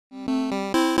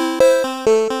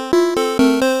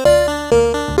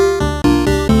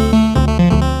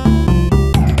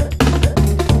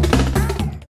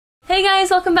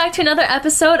back to another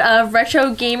episode of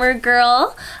Retro Gamer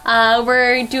Girl.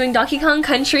 We're doing Donkey Kong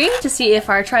Country to see if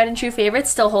our tried and true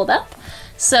favorites still hold up.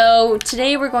 So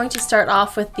today we're going to start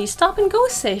off with the stop and go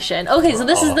station. Okay, so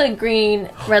this is the green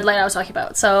red light I was talking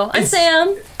about. So I'm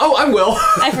Sam. Oh, I'm Will.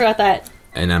 I forgot that.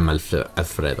 And I'm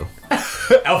Alfredo.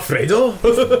 Alfredo?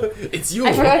 It's you.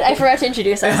 I forgot to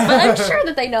introduce us, but I'm sure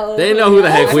that they know. They know who the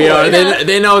heck we are.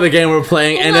 They know the game we're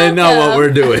playing, and they know what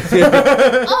we're doing.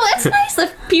 Oh, that's nice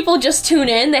if people just tune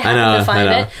in. They happen to find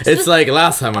it. So it's like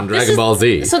last time on Dragon Ball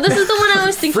Z. So this is the one I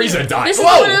was thinking. Frieza died. This is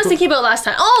the one I was thinking about last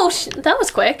time. Oh, that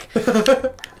was quick.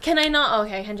 Can I not?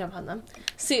 Okay, I can jump on them.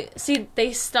 See,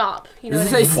 they stop. You know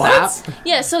what I mean? What?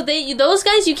 Yeah, so those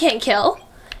guys you can't kill.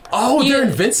 Oh, they're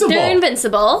invincible. They're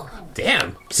invincible.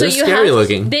 Damn. So they're scary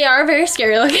looking. They are very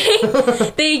scary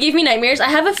looking. They give me nightmares. I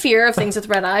have a fear of things with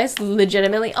red eyes,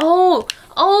 legitimately. Oh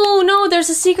no, there's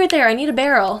a secret there. I need a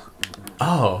barrel.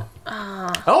 Oh.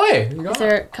 Oh, hey.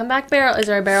 Come back barrel. Is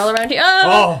there a barrel around here?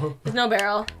 Oh. There's no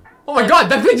barrel. Oh my god,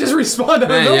 that thing just respawned out of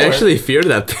nowhere. You actually fear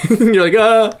that thing. You're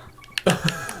like,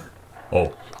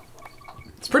 Oh.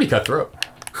 It's pretty cutthroat.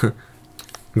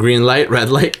 Green light, red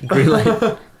light, green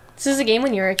light. This is a game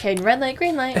when you were a kid. Red light,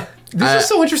 green light. This is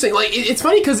so interesting. Like, it's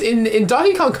funny because in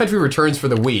Donkey Kong Country Returns for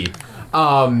the Wii,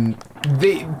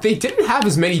 they didn't have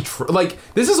as many like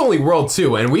this is only World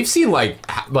 2, and we've seen like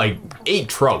 8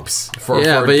 tropes for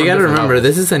but you gotta remember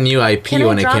this is a new IP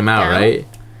when it came out, right?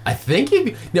 I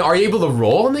think now are you able to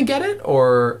roll and then get it,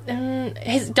 or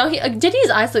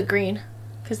Diddy's eyes look green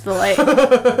because the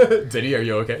light. Diddy, are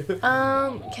you okay? Can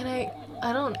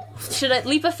I don't. Should I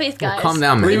leap of faith, guys? Well, calm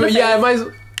down, man. Yeah, it might.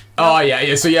 Oh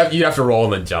yeah. So you have to roll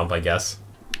and then jump, I guess.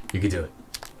 You could do it.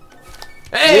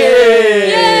 Hey!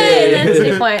 Yay! That's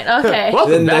a point. Okay. Well,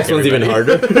 the next one's even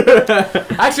harder.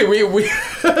 Actually, we.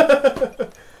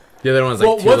 The other one's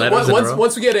like 2 letters in a row.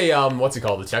 Once we get a what's it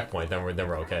called, the checkpoint, then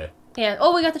we're okay. Yeah.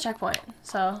 Oh, we got the checkpoint.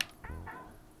 So.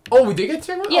 Oh, we did get the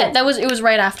checkpoint. Yeah, it was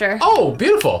right after. Oh,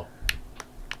 beautiful.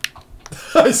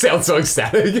 I sound so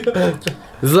ecstatic.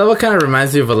 This level kind of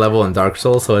reminds me of a level in Dark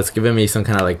Souls, so it's giving me some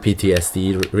kind of like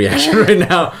PTSD reaction right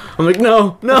now. I'm like,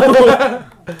 no.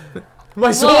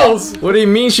 My souls. What do you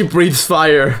mean she breathes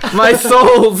fire? My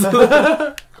souls.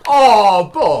 Oh,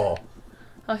 bull.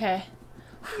 Okay.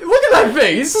 Look at that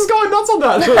thing. He's just going nuts on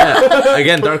that. Yeah.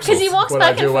 Again, Dark Souls. Because he walks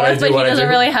back and forth, but he doesn't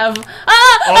really have.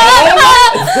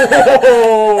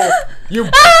 You.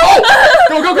 Go.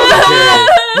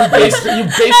 You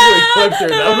basically clipped her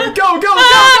though. Go.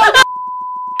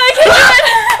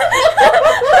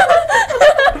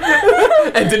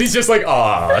 And then he's just like,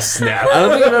 aw, snap. I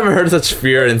don't think I've ever heard such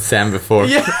fear in Sam before.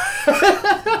 Yeah.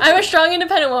 I'm a strong,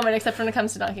 independent woman, except when it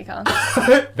comes to Donkey Kong.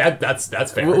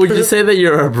 That's fair. Would you say that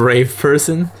you're a brave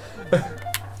person?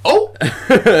 Oh.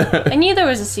 I knew there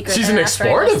was a secret. She's an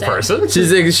explorative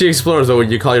person. She explores, but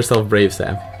would you call yourself brave,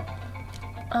 Sam?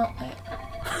 Oh.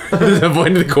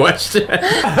 Avoid the question.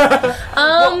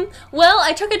 Well,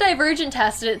 I took a Divergent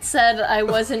test and it said I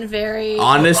wasn't very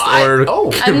honest I'm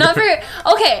not very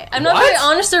very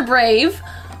honest or brave,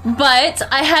 but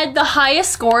I had the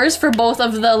highest scores for both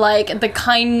of the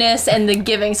kindness and the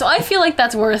giving, so I feel like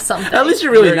that's worth something. At least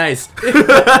you're really nice.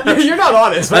 You're not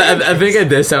honest. I think at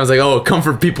this time I was like, oh,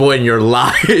 comfort people in your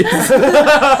lies. Well,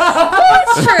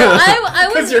 it's true. I would.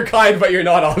 Because you're kind, but you're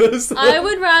not honest. I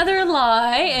would rather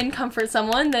lie and comfort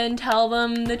someone than tell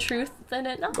them the truth than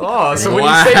it not. Oh, so when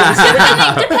you say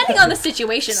depending on the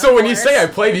situation. So when you say I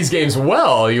play these games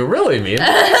well, you really mean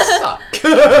suck.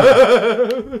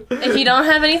 If you don't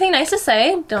have anything nice to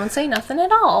say, don't say nothing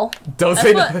at all. That's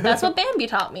what Bambi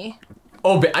taught me.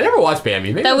 Oh, I never watched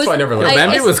Bambi. Maybe that's why I never learned.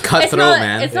 Bambi was cutthroat,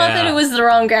 man. It's not that it was the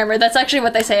wrong grammar. That's actually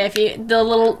what they say. If you the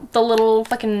little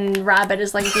fucking rabbit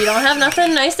is like, if you don't have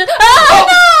nothing nice to.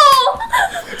 Oh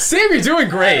no! Sam, you're doing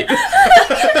great.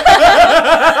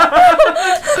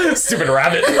 Stupid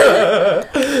rabbit.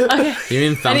 Okay. You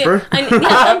mean Thumper?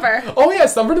 Thumper. Oh yeah,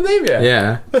 Thumper the name.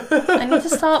 Yeah. I need to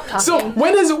stop talking. So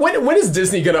when is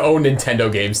Disney gonna own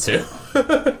Nintendo games too?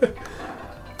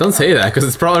 Don't say that, because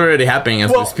it's probably already happening as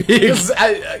we speak.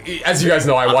 As you guys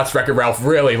know, I watched Wreck-It Ralph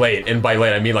really late, and by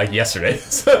late I mean like yesterday.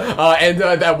 And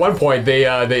at one point, they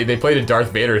played a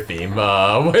Darth Vader theme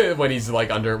when he's like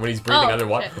when he's breathing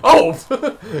underwater. Okay. Oh,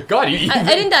 God! I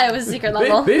didn't die. It was a secret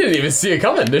level. They didn't even see it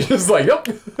coming. They're just like, "Yep,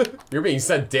 you're being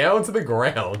sent down to the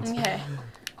ground." Okay.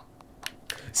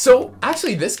 So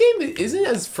actually, this game isn't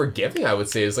as forgiving, I would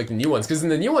say, as like the new ones. Because in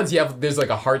the new ones, there's like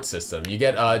a heart system. You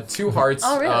get 2 hearts.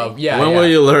 Oh, really? Yeah. When will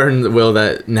you learn, Will,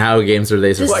 that now games are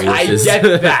laser glitches? I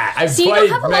get that. I've so played you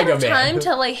don't have a Mega lot of Man. time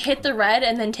to like hit the red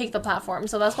and then take the platform.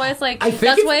 So that's why it's like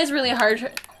why it's really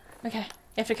hard. Okay, you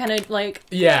have to kind of like.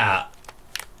 Yeah.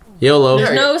 YOLO.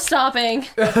 There's no stopping.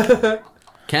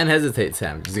 Can't hesitate,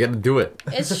 Sam. Just gotta do it.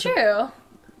 It's true.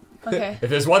 Okay. If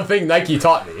there's one thing Nike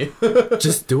taught me.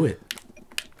 Just do it.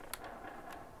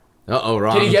 Uh-oh,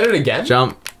 wrong. Can you get it again?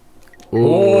 Jump.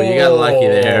 Ooh, you got lucky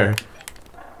there.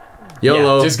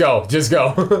 YOLO. Yeah, just go. Just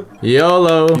go.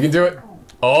 YOLO. You can do it.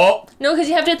 Oh. No, because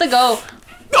you have to hit the go.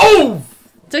 Oh!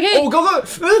 It's okay. Oh, go!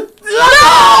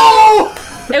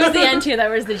 No! It was the N too. That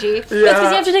was the G. It's Yeah. because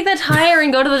you have to take that tire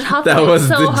and go to the top. That of it. was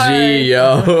It's so the hard. G,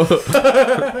 yo.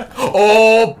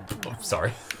 Oh!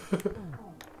 Sorry.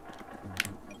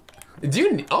 Do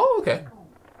you... Oh, okay.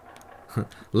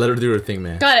 Let her do her thing,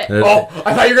 man. Got it. Oh,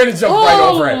 I thought you were gonna jump right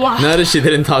over it. wow. Notice she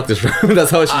didn't talk this round.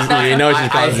 That's how she's. You know she's I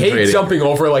hate concentrating. jumping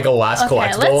over like a last Okay,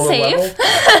 collectible let's on the save.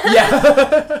 level.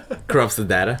 Yeah. Corrupts the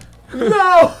data.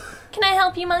 No. Can I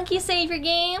help you, monkey, save your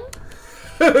game?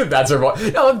 That's her voice.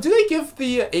 Do they give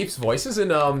the apes voices in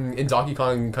Donkey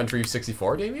Kong Country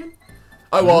 64, Damien?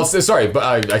 Oh well, sorry,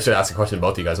 but I should ask a question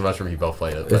about you guys. I'm not sure if you both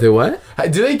played it. Is it what?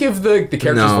 Do they give the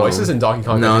characters No. voices in Donkey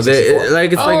Kong No, Country they 64?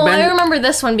 like it's Oh, like I Banjo. remember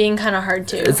this one being kind of hard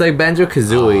too. It's like Banjo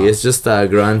Kazooie. It's just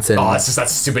grunts and. Oh, it's just that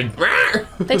stupid.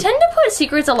 They tend to put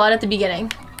secrets a lot at the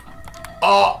beginning.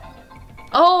 Oh,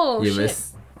 Oh, you shit.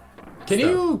 miss. can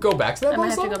you go back to that? I might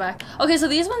have to also? go back. Okay, so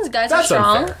these ones, guys, That's are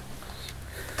strong. unfair.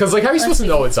 Because like, how are you supposed to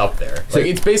know it's up there? Like,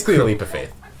 it's basically a leap of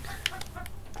faith.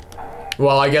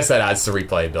 Well, I guess that adds to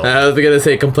replayability. I was gonna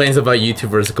say complaints about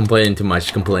YouTubers complaining too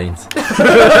much. Complaints.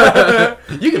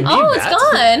 You can meme Oh, that.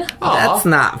 it's gone. Aw. That's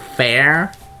not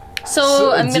fair.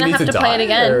 So, I'm do you gonna need have to play it die,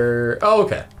 again. or- Oh,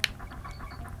 okay.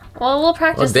 Well, we'll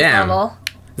practice Oh, this damn. level.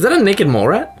 Is that a naked mole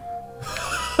rat?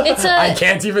 It's I a.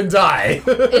 can't even die.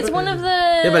 It's one of the.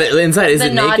 Yeah, but inside is the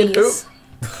it naked? naughties.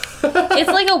 It's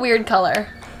like a weird color.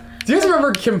 Do you guys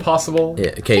remember Kim Possible?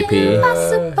 Yeah, KP.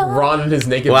 Impossible. Ron and his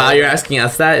naked. Wow, mole? you're asking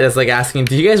us that? That's like asking,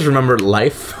 do you guys remember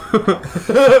life?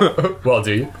 Well,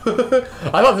 do you?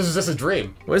 I thought this was just a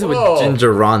dream. What is it with Whoa.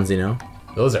 ginger Rons, you know?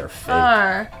 Those are fake.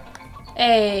 R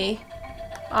A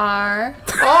R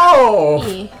Oh!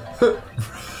 E.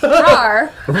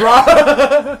 Rar.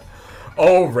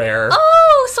 Oh, rare.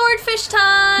 Oh, swordfish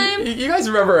time. You guys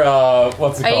remember,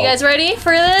 what's it Are called? you guys ready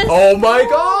for this? Oh my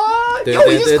god! Yo,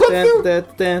 he just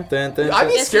clipped through. I'd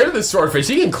be Yes, scared of this swordfish.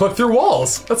 He can clip through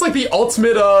walls. That's like the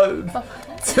ultimate,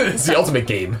 it's the ultimate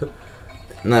game.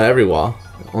 Not every wall.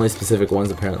 Only specific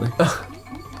ones, apparently.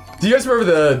 Do you guys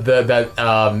remember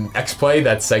that X-Play,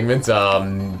 that segment,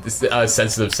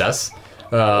 Sensitive Cess?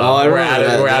 I remember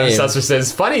that where Adam name. Susser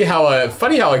says, funny how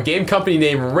a game company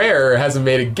named Rare hasn't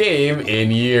made a game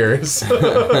in years.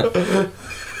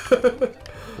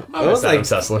 I miss was Adam like-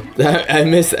 Sessler. I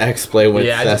miss X-Play with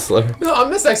Yeah, I just- Sessler. No, I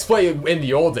miss X-Play in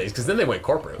the old days, because then they went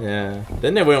corporate. Yeah.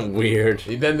 Then they went weird.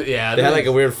 Then, yeah. They had like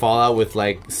a weird fallout with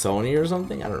like Sony or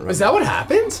something. I don't remember. Is that what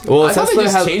happened? Well, I thought they Sessler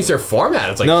just has- changed their format.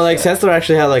 It's like, No, like Sessler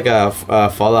actually had like a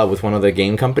fallout with one of the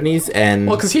game companies, and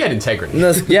well, because he had integrity.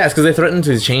 no, yeah, it's because they threatened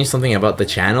to change something about the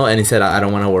channel, and he said, "I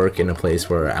don't want to work in a place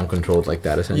where I'm controlled like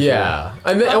that." Essentially, Yeah,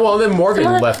 and then Morgan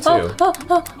Come on. left too.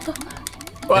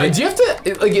 Oh. Do you have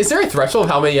to like? Is there a threshold of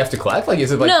how many you have to collect? Like,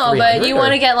 is it like No, 300, but you or-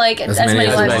 want to get like as many many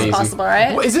lives as as many. possible,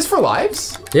 right? What, is this for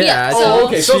lives? Yeah, Oh,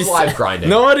 okay, so it's she's- live grinding.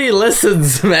 Nobody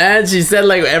listens, man. She said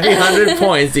like every 100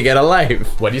 points you get a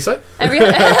life. What do you say? Every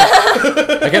I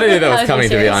kind of knew that was was coming,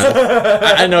 to be serious.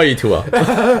 honest. I know you too well.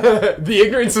 The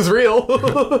ignorance is real.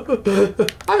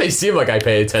 I may seem like I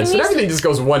pay attention. used to- Everything just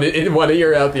goes one in one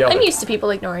ear out the other. I'm used to people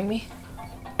ignoring me.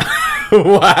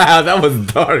 Wow, that was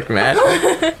dark, man.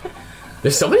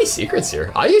 There's so many secrets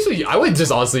here. I would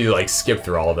just honestly like skip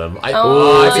through all of them.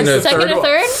 Oh, I think the second or one-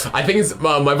 third? I think it's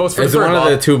my vote's for It's the third one of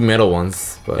one. the two middle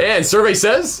ones. But And survey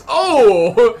says,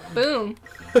 oh, Boom.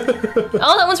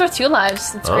 Oh, that one's worth 2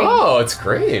 lives. It's green. oh, it's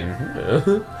green.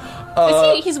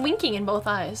 He's winking in both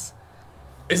eyes.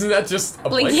 Isn't that just a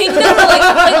blink? Blinking.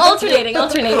 like alternating.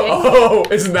 Oh,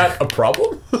 isn't that a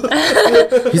problem?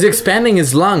 he's expanding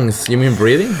his lungs. You mean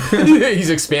breathing? He's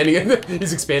expanding it.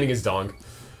 He's expanding his dong.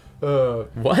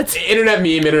 What? Internet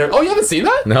meme. Internet. Oh, you haven't seen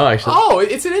that? No, actually. Oh,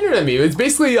 it's an internet meme. It's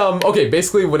basically okay.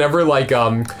 Basically, whenever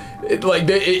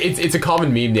it's a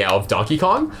common meme now of Donkey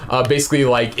Kong. Basically,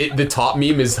 like the top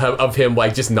meme is of him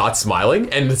like just not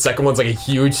smiling, and the second one's like a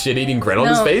huge shit-eating grin on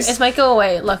his No, face. it might go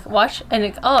away. Look, watch,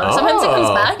 and sometimes it comes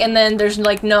Oh. back, and then there's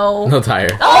like no. No tire.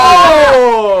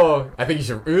 Oh, I think you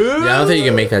should. Yeah, I don't think you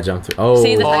can make that jump through. Oh,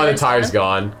 See, the Oh, the tire's tire's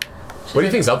gone. What do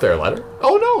you think's up there? A letter?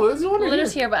 Oh no, there's no one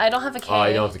Letters here. here, but I don't have a K. Oh,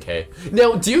 you don't have the K.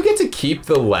 Now, do you get to keep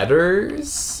the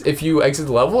letters if you exit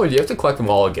the level, or do you have to collect them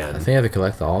all again? I think I have to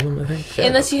collect all of them. I think.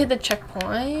 Unless you hit the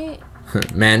checkpoint.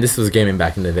 Man, this was gaming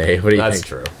back in the day. What do you That's think?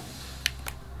 true.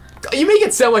 You make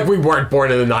it sound like we weren't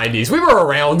born in the 90s. We were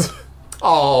around.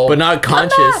 Oh. but not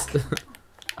conscious.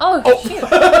 Oh, shoot.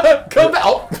 Come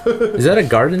out. Is that a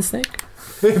garden snake?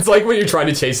 It's like when you're trying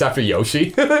to chase after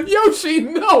Yoshi. Yoshi,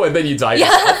 no! And then you die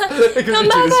yourself because Come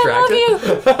you're too back,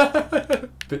 distracted.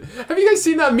 Have you guys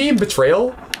seen that meme,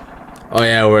 Betrayal? Oh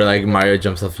yeah, where like Mario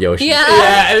jumps off Yoshi.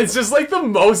 Yeah, and it's just like the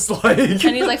most like... And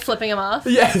he's like flipping him off.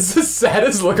 Yeah, it's the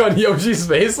saddest look on Yoshi's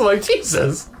face. I'm like,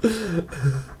 Jesus.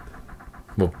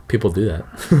 Well, people do that.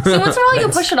 See, once in a while you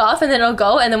push it off and then it'll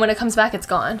go, and then when it comes back, it's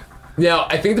gone. Now,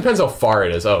 I think it depends how far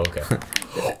it is. Oh, okay.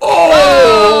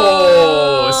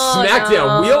 Oh!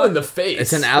 Smackdown, wheel in the face.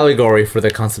 It's an allegory for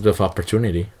the concept of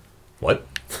opportunity. What?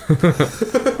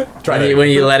 Try that. When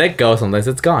you let it go, sometimes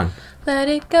it's gone. Let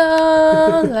it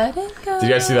go, let it go. Did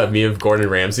you guys see that meme of Gordon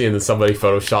Ramsay and then somebody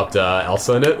photoshopped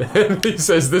Elsa in it? And he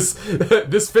says, "This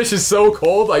fish is so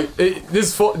cold, like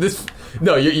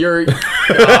no, you're." It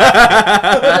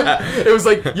was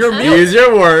like your meal. Use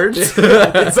your words.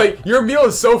 It's like your meal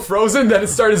is so frozen that it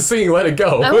started singing "Let It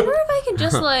Go." I wonder if I could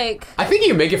just like. I think you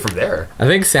can make it from there. I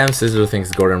think Sam's sister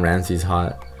thinks Gordon Ramsay's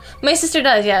hot. My sister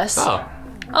does, yes. Oh.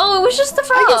 Oh, it was just the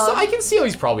frog. I can see how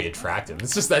he's probably attractive.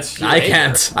 It's just that sheer I anger.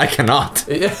 can't. I cannot.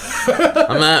 Yeah.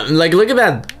 I'm like, look at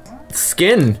that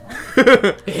skin.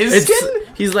 His skin?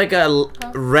 He's like a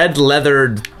red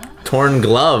leathered torn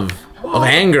glove of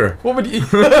anger. What would you?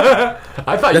 I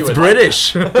thought you That's would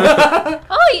British. So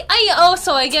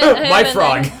I get him My and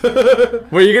frog. then-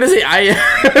 Were you gonna say I?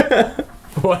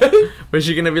 What? Was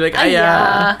she gonna be like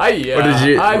Aya. Or did you?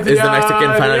 Is the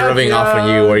Mexican finally rubbing off on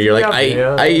you, where you're like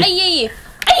I? Ay.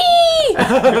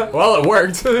 Well, it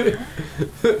worked.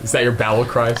 Is that your battle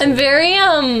cry? I'm very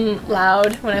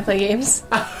loud when I play games.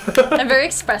 I'm very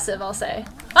expressive, I'll say.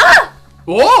 Ah!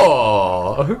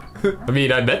 Whoa! I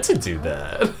mean, I meant to do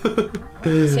that.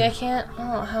 See, I can't.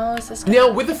 Oh, how is this? Gonna...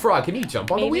 Now, with the frog, can you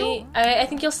jump on the wheel? I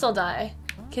think you'll still die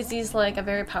because he's like a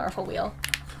very powerful wheel.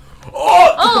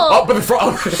 Oh, but the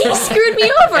frog. He screwed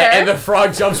me over. And the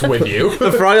frog jumps with you.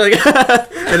 The frog like,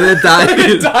 and then it dies.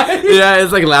 It dies? Yeah,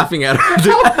 it's like laughing at her.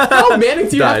 How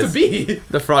manic do you have to Dies. be?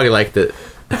 The frog liked it.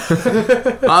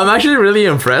 I'm actually really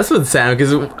impressed with Sam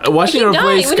because watching her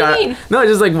play What do you mean? No,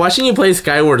 just like watching you play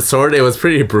Skyward Sword, it was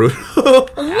pretty brutal.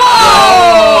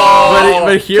 Whoa!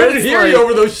 But here Couldn't it's hear like, you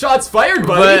over those shots fired,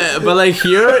 buddy. but like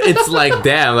here it's like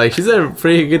damn, like she's a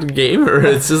pretty good gamer.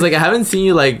 It's just like I haven't seen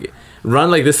you like run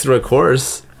like this through a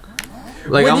course.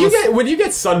 Like when you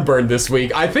get sunburned this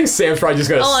week, I think Sam's probably just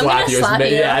gonna I'm slap gonna you. slap you.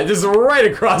 Yeah, just right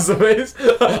across the face.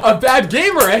 A bad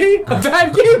gamer, eh? A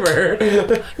bad gamer.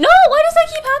 No, why does that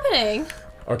keep happening?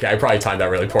 Okay, I probably timed that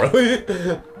really poorly.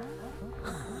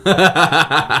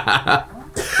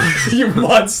 You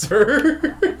monster.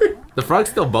 the frog's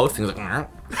still boasting. He's like,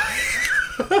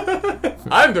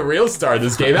 I'm the real star of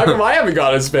this game. How come I haven't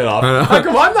got a spin-off? How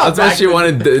come I'm not that's why back she in-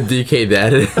 wanted DK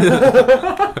dead.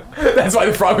 That's why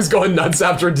the frog was going nuts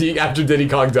after Diddy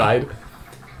Kong died.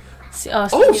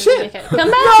 Oh shit.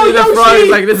 Come back. No, The frog is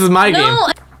like, this is my game. No.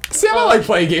 See, I don't like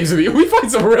playing games with you. We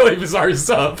find some really bizarre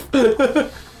stuff.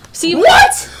 See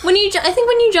What? When you, I think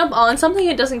when you jump on something,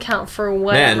 it doesn't count for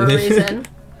whatever Man. reason.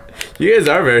 You guys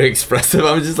are very expressive.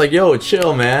 I'm just like, yo,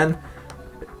 chill, man.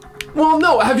 Well,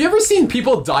 no. Have you ever seen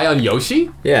people die on Yoshi?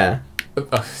 Yeah.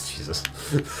 Oh, Jesus.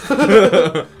 This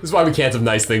is why we can't have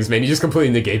nice things, man. You just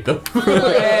completely negate them.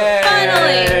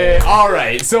 Finally.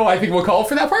 Alright, so I think we'll call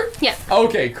for that part? Yeah.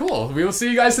 Okay, cool. We will see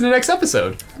you guys in the next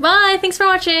episode. Bye. Thanks for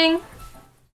watching.